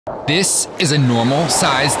This is a normal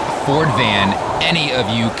sized Ford van. Any of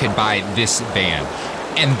you could buy this van.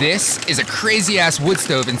 And this is a crazy ass wood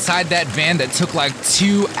stove inside that van that took like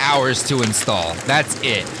 2 hours to install. That's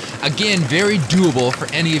it. Again, very doable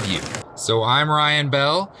for any of you. So I'm Ryan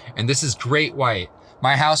Bell, and this is Great White,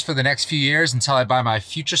 my house for the next few years until I buy my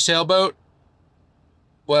future sailboat.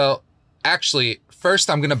 Well, actually, first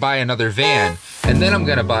I'm gonna buy another van, and then I'm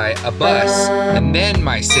gonna buy a bus, and then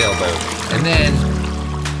my sailboat, and then,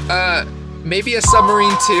 maybe a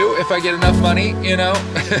submarine too, if I get enough money, you know?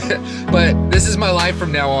 But this is my life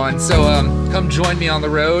from now on, so come join me on the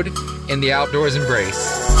road in the outdoors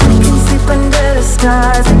embrace. I can sleep under the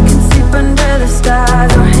stars, I can sleep under the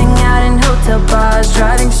stars, or hang out in hotel bars,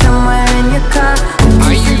 driving somewhere in your car.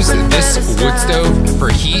 I use this wood stove for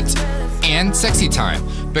heat and sexy time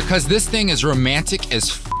because this thing is romantic as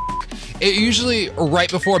f. It usually right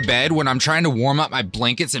before bed when I'm trying to warm up my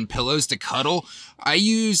blankets and pillows to cuddle, I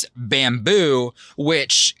use bamboo,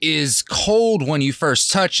 which is cold when you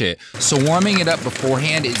first touch it. So warming it up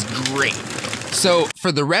beforehand is great. So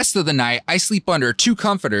for the rest of the night, I sleep under 2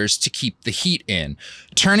 comforters to keep the heat in.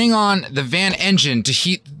 Turning on the van engine to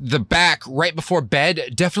heat the back right before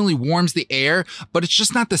bed definitely warms the air, but it's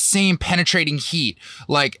just not the same penetrating heat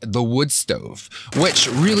like the wood stove, which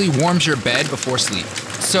really warms your bed before sleep.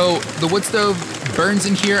 So the wood stove burns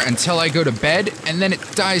in here until I go to bed, and then it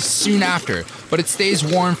dies soon after, but it stays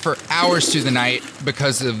warm for hours through the night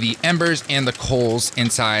because of the embers and the coals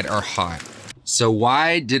inside are hot. So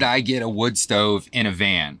why did I get a wood stove in a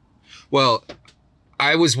van? Well,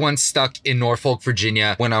 I was once stuck in Norfolk,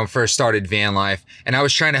 Virginia when I first started van life, and I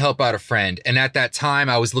was trying to help out a friend. And at that time,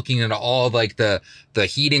 I was looking into all of like the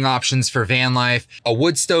heating options for van life. A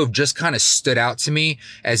wood stove just kind of stood out to me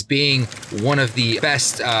as being one of the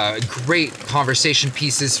best, great conversation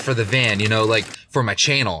pieces for the van, you know, like for my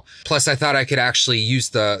channel. Plus, I thought I could actually use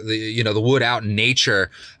the wood out in nature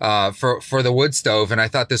for the wood stove, and I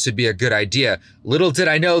thought this would be a good idea. Little did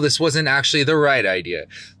I know this wasn't actually the right idea.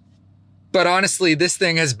 But honestly, this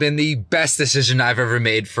thing has been the best decision I've ever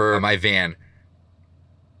made for my van.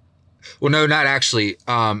 Well, no, not actually,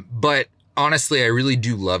 but honestly, I really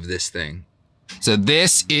do love this thing. So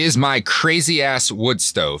this is my crazy ass wood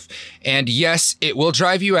stove. And yes, it will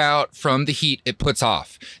drive you out from the heat it puts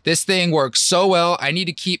off. This thing works so well, I need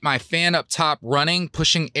to keep my fan up top running,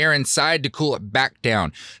 pushing air inside to cool it back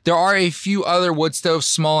down. There are a few other wood stoves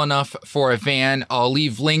small enough for a van. I'll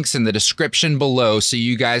leave links in the description below so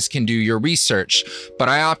you guys can do your research. But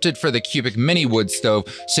I opted for the Cubic Mini wood stove,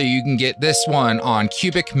 so you can get this one on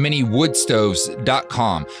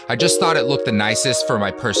cubicminiwoodstoves.com. I just thought it looked the nicest for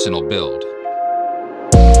my personal build.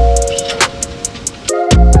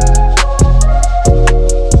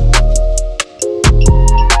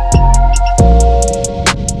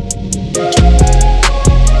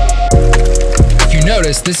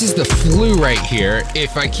 This is the flue right here.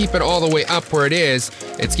 If I keep it all the way up where it is,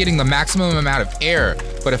 it's getting the maximum amount of air.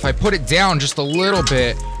 But if I put it down just a little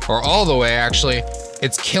bit, or all the way actually,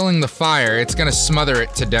 it's killing the fire. It's gonna smother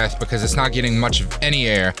it to death because it's not getting much of any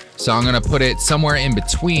air. So I'm gonna put it somewhere in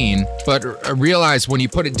between. But I realize when you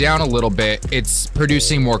put it down a little bit, it's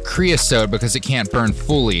producing more creosote because it can't burn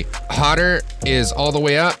fully. Hotter is all the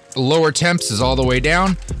way up, lower temps is all the way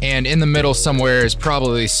down, and in the middle somewhere is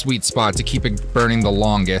probably a sweet spot to keep it burning the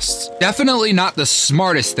longest. Definitely not the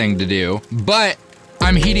smartest thing to do, but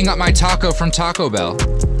I'm heating up my taco from Taco Bell.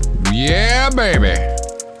 Yeah, baby.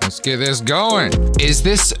 Let's get this going. Is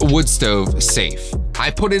this wood stove safe?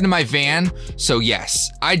 I put it in my van, so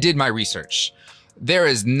yes, I did my research. There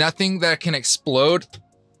is nothing that can explode,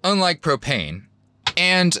 unlike propane.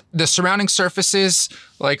 And the surrounding surfaces,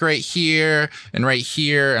 like right here and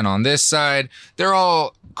on this side, they're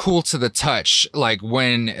all cool to the touch, like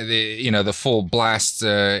when the full blast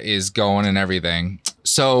is going and everything.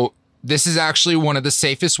 So this is actually one of the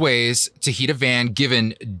safest ways to heat a van,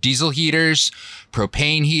 given diesel heaters,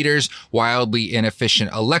 propane heaters, wildly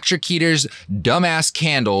inefficient electric heaters, dumbass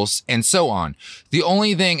candles, and so on. The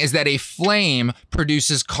only thing is that a flame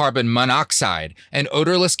produces carbon monoxide, an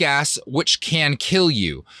odorless gas which can kill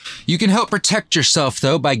you. You can help protect yourself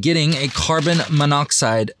though by getting a carbon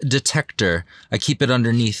monoxide detector. I keep it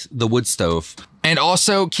underneath the wood stove. And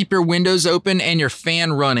also keep your windows open and your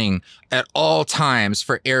fan running at all times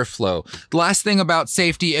for airflow. The last thing about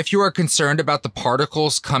safety, if you are concerned about the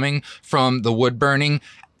particles coming from the wood burning,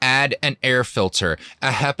 add an air filter. A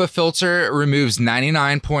HEPA filter removes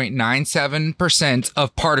 99.97%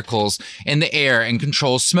 of particles in the air and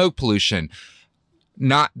controls smoke pollution.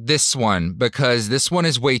 Not this one, because this one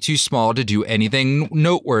is way too small to do anything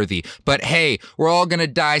noteworthy. But hey, we're all gonna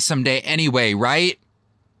die someday anyway, right?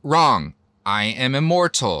 Wrong. I am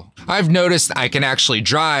immortal. I've noticed I can actually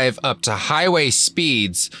drive up to highway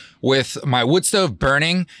speeds with my wood stove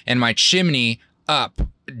burning and my chimney up.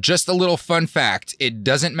 Just a little fun fact, it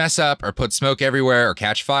doesn't mess up or put smoke everywhere or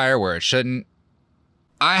catch fire where it shouldn't.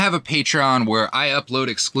 I have a Patreon where I upload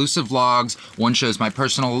exclusive vlogs. One shows my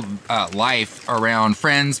personal life around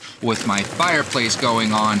friends with my fireplace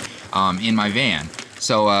going on in my van.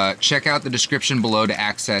 So check out the description below to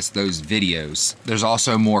access those videos. There's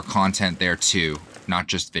also more content there too, not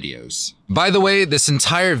just videos. By the way, this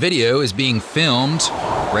entire video is being filmed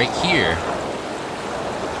right here.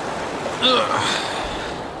 Ugh.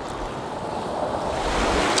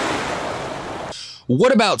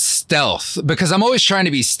 What about stealth? Because I'm always trying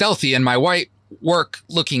to be stealthy in my white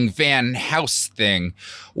work-looking van house thing.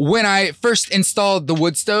 When I first installed the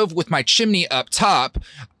wood stove with my chimney up top,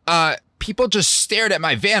 people just stared at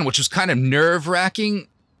my van, which was kind of nerve-wracking.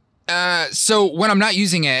 So when I'm not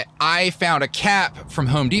using it, I found a cap from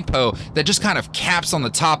Home Depot that just kind of caps on the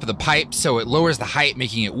top of the pipe so it lowers the height,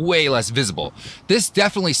 making it way less visible. This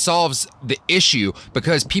definitely solves the issue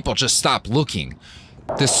because people just stop looking.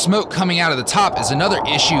 The smoke coming out of the top is another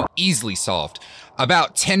issue easily solved.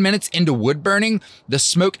 About 10 minutes into wood burning, the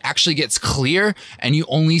smoke actually gets clear and you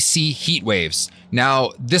only see heat waves.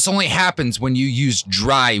 Now, this only happens when you use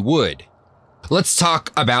dry wood. Let's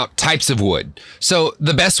talk about types of wood. So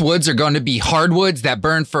the best woods are going to be hardwoods that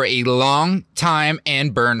burn for a long time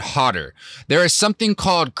and burn hotter. There is something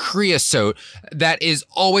called creosote that is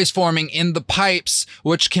always forming in the pipes,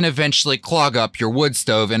 which can eventually clog up your wood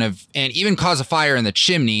stove and even cause a fire in the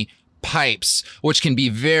chimney pipes, which can be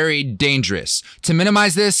very dangerous. To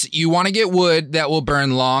minimize this, you want to get wood that will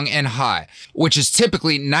burn long and high, which is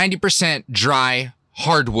typically 90% dry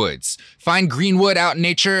hardwoods. Fine green wood out in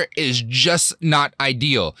nature is just not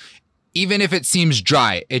ideal. Even if it seems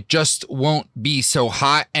dry, it just won't be so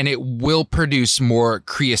hot and it will produce more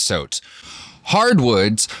creosote.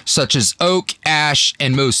 Hardwoods, such as oak, ash,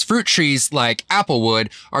 and most fruit trees like applewood,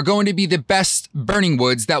 are going to be the best burning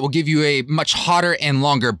woods that will give you a much hotter and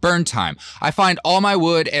longer burn time. I find all my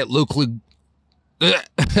wood at local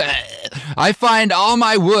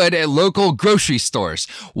grocery stores.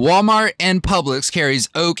 Walmart and Publix carries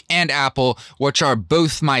oak and apple, which are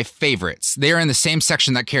both my favorites. They are in the same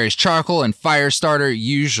section that carries charcoal and fire starter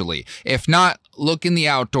usually. If not, look in the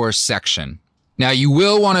outdoors section. Now, you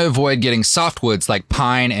will want to avoid getting softwoods like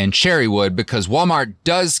pine and cherry wood because Walmart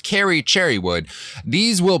does carry cherry wood.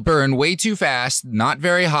 These will burn way too fast, not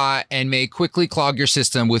very hot, and may quickly clog your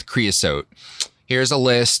system with creosote. Here's a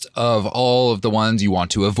list of all of the ones you want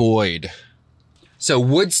to avoid. So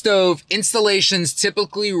wood stove installations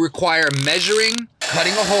typically require measuring,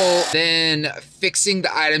 cutting a hole, then fixing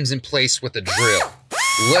the items in place with a drill.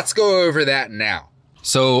 Let's go over that now.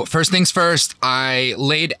 So first things first, I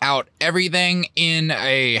laid out everything in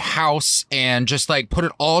a house and just like put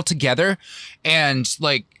it all together and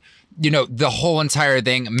like, you know, the whole entire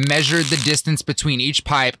thing, measured the distance between each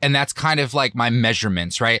pipe, and that's kind of like my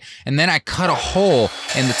measurements, right? And then I cut a hole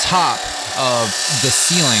in the top of the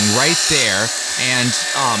ceiling right there, and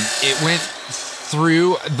it went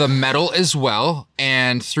through the metal as well,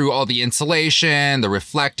 and through all the insulation, the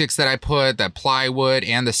Reflectix that I put, that plywood,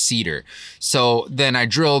 and the cedar. So then I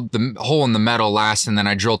drilled the hole in the metal last, and then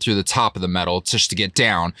I drilled through the top of the metal just to get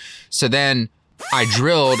down. So then I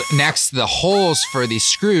drilled next the holes for the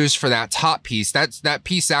screws for that top piece. That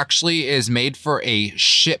piece actually is made for a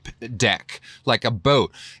ship deck, like a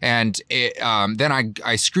boat. And it, then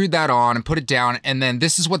I screwed that on and put it down. And then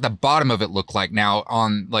this is what the bottom of it looked like now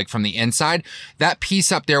on like from the inside. That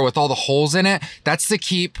piece up there with all the holes in it, that's to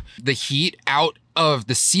keep the heat out of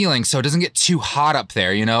the ceiling so it doesn't get too hot up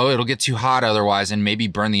there, you know, it'll get too hot otherwise and maybe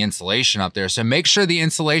burn the insulation up there. So make sure the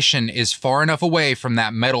insulation is far enough away from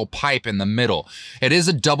that metal pipe in the middle. It is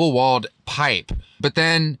a double-walled pipe, but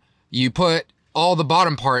then you put all the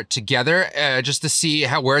bottom part together just to see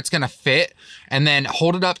where it's gonna fit, and then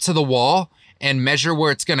hold it up to the wall and measure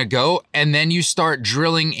where it's gonna go, and then you start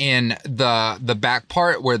drilling in the back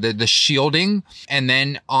part where the shielding, and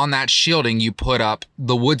then on that shielding you put up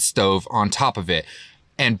the wood stove on top of it.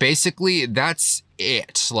 And basically that's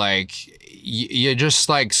it. Like you just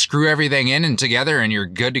like screw everything in and together and you're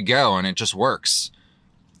good to go, and it just works.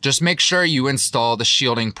 Just make sure you install the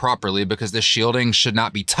shielding properly because the shielding should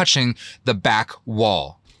not be touching the back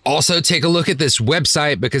wall. Also, take a look at this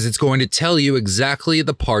website because it's going to tell you exactly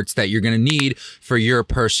the parts that you're going to need for your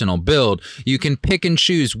personal build. You can pick and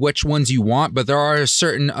choose which ones you want, but there are a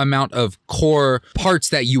certain amount of core parts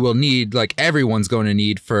that you will need, like everyone's going to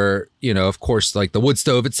need for, you know, of course, like the wood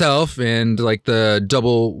stove itself and like the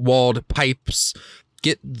double-walled pipes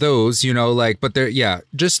get those, you know, like, but yeah,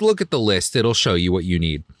 just look at the list. It'll show you what you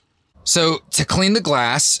need. So to clean the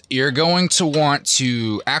glass, you're going to want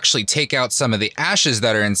to actually take out some of the ashes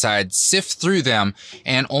that are inside, sift through them,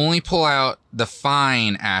 and only pull out the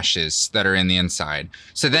fine ashes that are in the inside.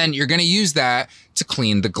 So then you're gonna use that to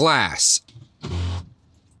clean the glass.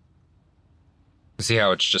 See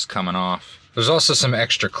how it's just coming off? There's also some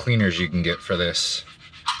extra cleaners you can get for this,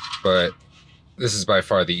 but this is by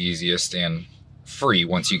far the easiest and free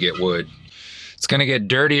once you get wood. It's gonna get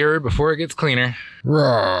dirtier before it gets cleaner.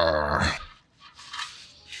 Rawr.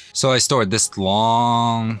 So I stored this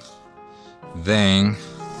long thing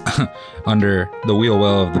under the wheel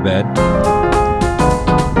well of the bed.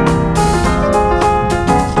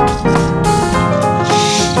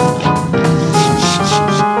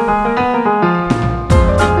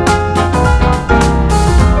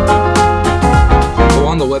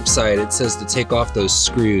 On the website, it says to take off those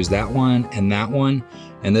screws, that one,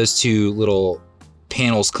 and those two little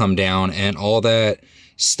panels come down, and all that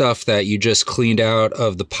stuff that you just cleaned out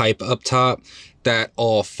of the pipe up top, that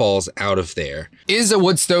all falls out of there. Is a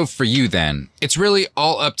wood stove for you then? It's really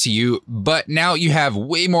all up to you, but now you have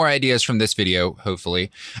way more ideas from this video,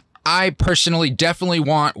 hopefully. I personally definitely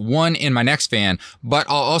want one in my next van, but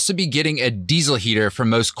I'll also be getting a diesel heater for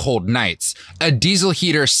most cold nights. A diesel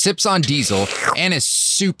heater sips on diesel and is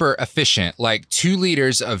super efficient. Like 2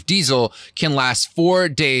 liters of diesel can last 4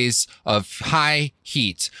 days of high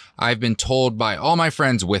heat. I've been told by all my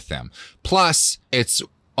friends with them. Plus, it's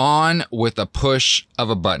on with a push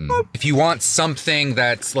of a button. If you want something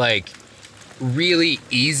that's like really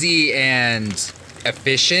easy and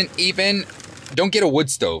efficient even, don't get a wood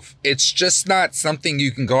stove. It's just not something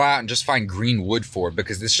you can go out and just find green wood for,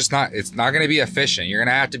 because it's not gonna be efficient. You're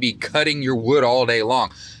gonna have to be cutting your wood all day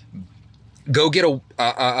long. Go get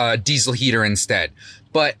a diesel heater instead.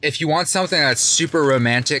 But if you want something that's super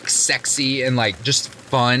romantic, sexy, and like just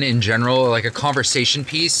fun in general, like a conversation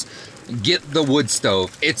piece, get the wood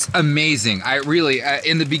stove. It's amazing. I really,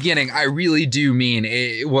 in the beginning, I really do mean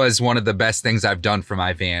it was one of the best things I've done for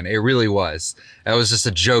my van. It really was. That was just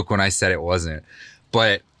a joke when I said it wasn't.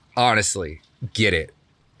 But honestly, get it.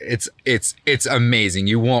 It's amazing.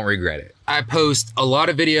 You won't regret it. I post a lot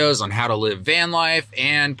of videos on how to live van life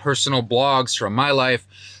and personal blogs from my life.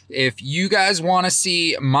 If you guys want to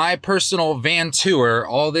see my personal van tour,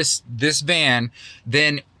 all this van,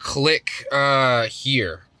 then click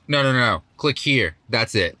here. No. Click here.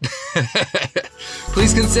 That's it.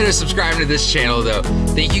 Please consider subscribing to this channel though.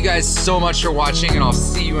 Thank you guys so much for watching, and I'll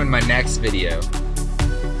see you in my next video.